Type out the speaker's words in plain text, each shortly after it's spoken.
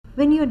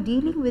when you're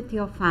dealing with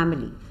your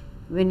family,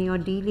 when you're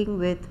dealing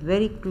with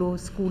very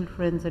close school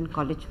friends and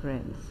college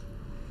friends,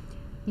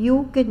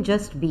 you can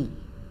just be,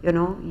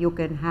 you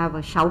can have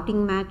a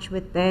shouting match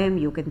with them,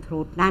 you can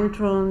throw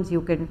tantrums,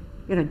 you can,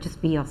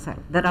 just be yourself.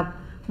 There are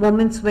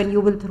moments when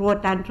you will throw a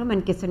tantrum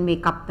and kiss and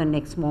make up the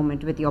next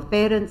moment with your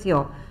parents,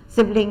 your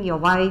sibling, your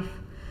wife.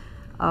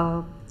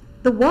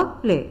 The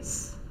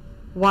workplace,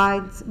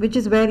 which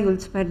is where you'll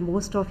spend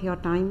most of your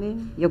time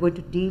in, you're going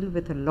to deal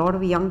with a lot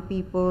of young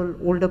people,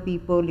 older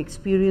people,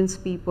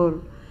 experienced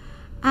people,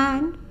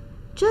 and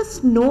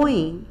just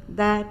knowing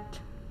that,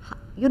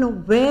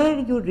 where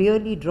you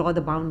really draw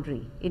the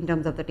boundary in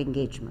terms of that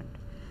engagement.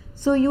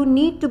 So you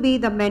need to be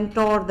the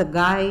mentor, the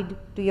guide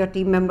to your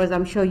team members.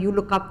 I'm sure you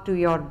look up to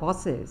your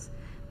bosses,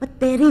 but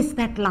there is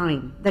that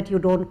line that you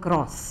don't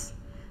cross,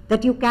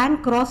 that you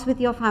can cross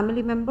with your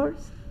family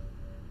members,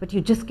 but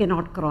you just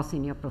cannot cross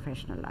in your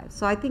professional life.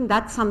 So I think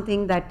that's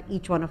something that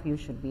each one of you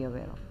should be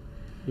aware of.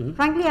 Mm-hmm.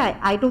 Frankly,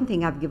 I don't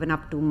think I've given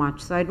up too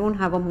much, so I don't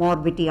have a more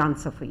witty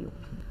answer for you.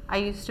 I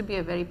used to be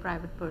a very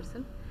private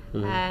person,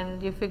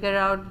 and you figure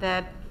out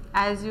that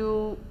as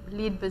you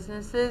lead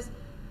businesses,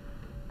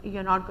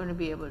 you're not going to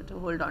be able to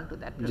hold on to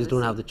that privacy. You just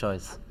don't have the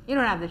choice. You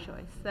don't have the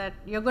choice. That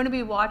you're going to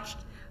be watched.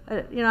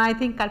 I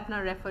think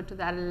Kalpana referred to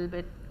that a little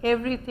bit.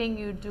 Everything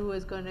you do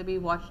is going to be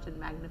watched and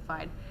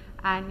magnified,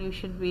 and you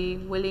should be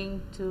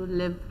willing to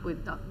live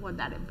with what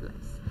that implies.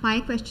 My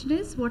question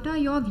is, what are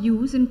your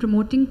views in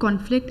promoting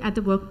conflict at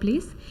the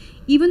workplace,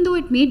 even though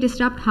it may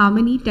disrupt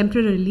harmony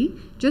temporarily,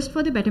 just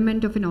for the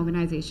betterment of an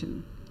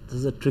organization? This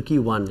is a tricky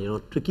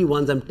one, tricky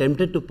ones. I'm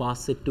tempted to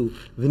pass it to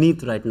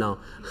Vineet right now.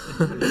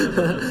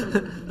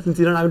 Since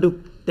you don't have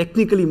to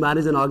technically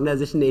manage an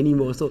organization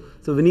anymore. So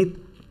Vineet.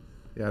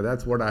 Yeah,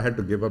 that's what I had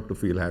to give up to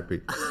feel happy.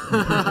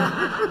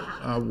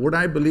 Would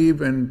I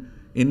believe in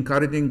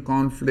encouraging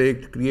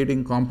conflict,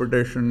 creating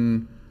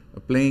competition,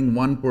 playing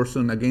one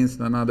person against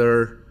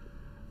another?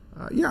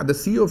 Yeah, the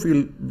CEO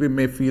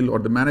may feel, or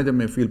the manager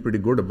may feel pretty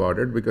good about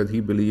it because he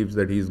believes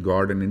that he's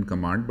God and in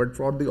command. But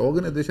for the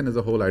organization as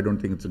a whole, I don't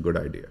think it's a good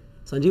idea.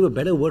 Sanjiv, a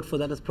better word for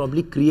that is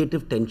probably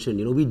creative tension.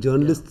 We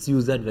journalists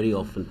use that very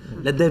often.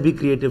 Let there be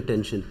creative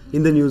tension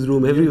in the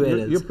newsroom, everywhere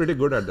else. You're pretty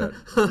good at that.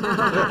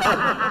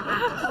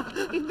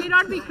 It may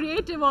not be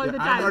creative all the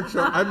time.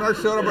 I'm not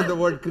sure about the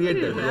word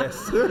creative.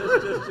 Yes.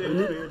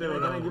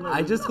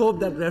 I just hope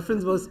that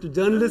reference was to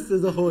journalists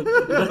as a whole.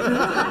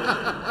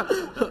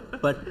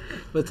 But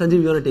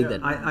Sanjiv, you want to take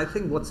that? I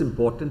think what's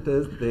important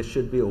is there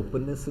should be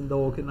openness in the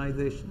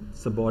organization.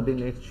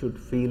 Subordinates should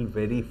feel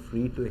very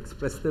free to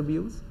express their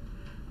views.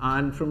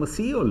 And from a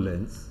CEO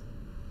lens,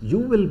 you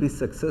will be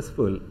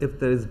successful if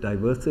there is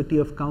diversity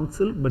of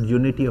counsel but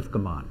unity of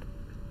command.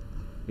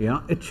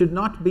 Yeah, it should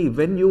not be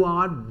when you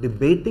are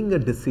debating a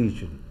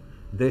decision,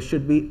 there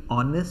should be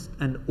honest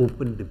and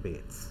open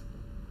debates.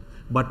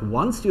 But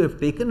once you have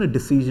taken a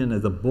decision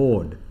as a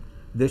board,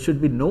 there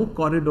should be no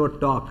corridor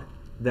talk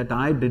that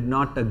I did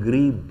not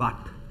agree, but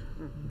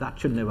that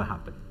should never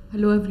happen.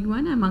 Hello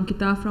everyone, I'm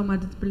Ankita from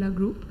Aditya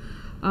Group.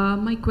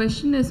 My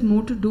question is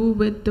more to do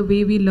with the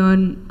way we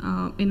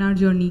learn in our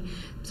journey.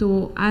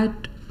 So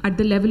at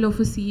the level of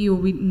a CEO,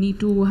 we need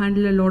to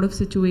handle a lot of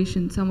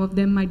situations. Some of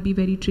them might be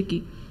very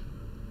tricky.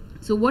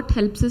 So what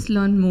helps us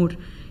learn more?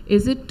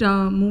 Is it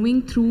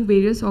moving through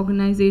various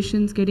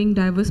organizations, getting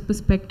diverse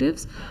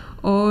perspectives,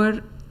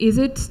 or is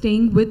it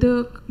staying with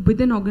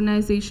an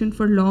organization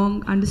for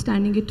long,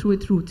 understanding it through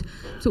its roots?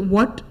 So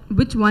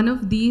which one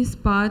of these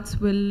paths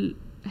will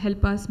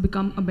help us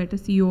become a better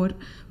CEO? Or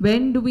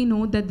when do we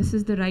know that this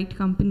is the right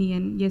company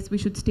and yes, we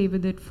should stay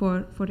with it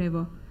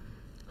forever?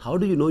 How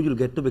do you know you'll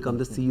get to become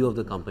the CEO of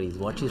the company is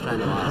what she's trying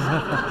to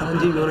ask.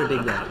 Sanjiv, you want to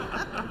take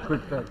that?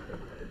 Good talk.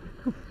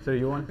 So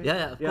you want me?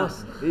 Yeah, of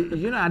course.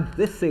 At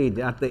this age,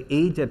 at the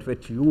age at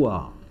which you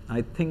are,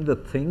 I think the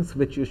things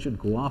which you should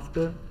go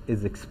after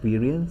is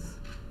experience,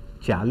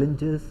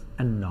 challenges,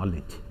 and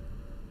knowledge.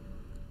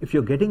 If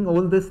you're getting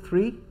all these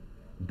three,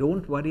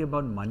 don't worry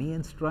about money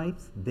and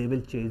stripes. They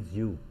will chase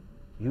you.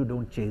 You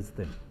don't chase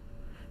them.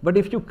 But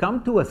if you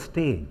come to a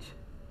stage,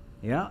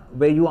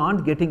 where you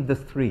aren't getting these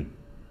three,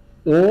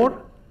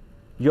 or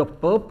your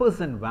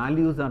purpose and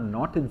values are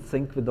not in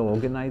sync with the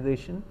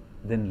organization,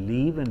 then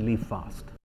leave and leave fast.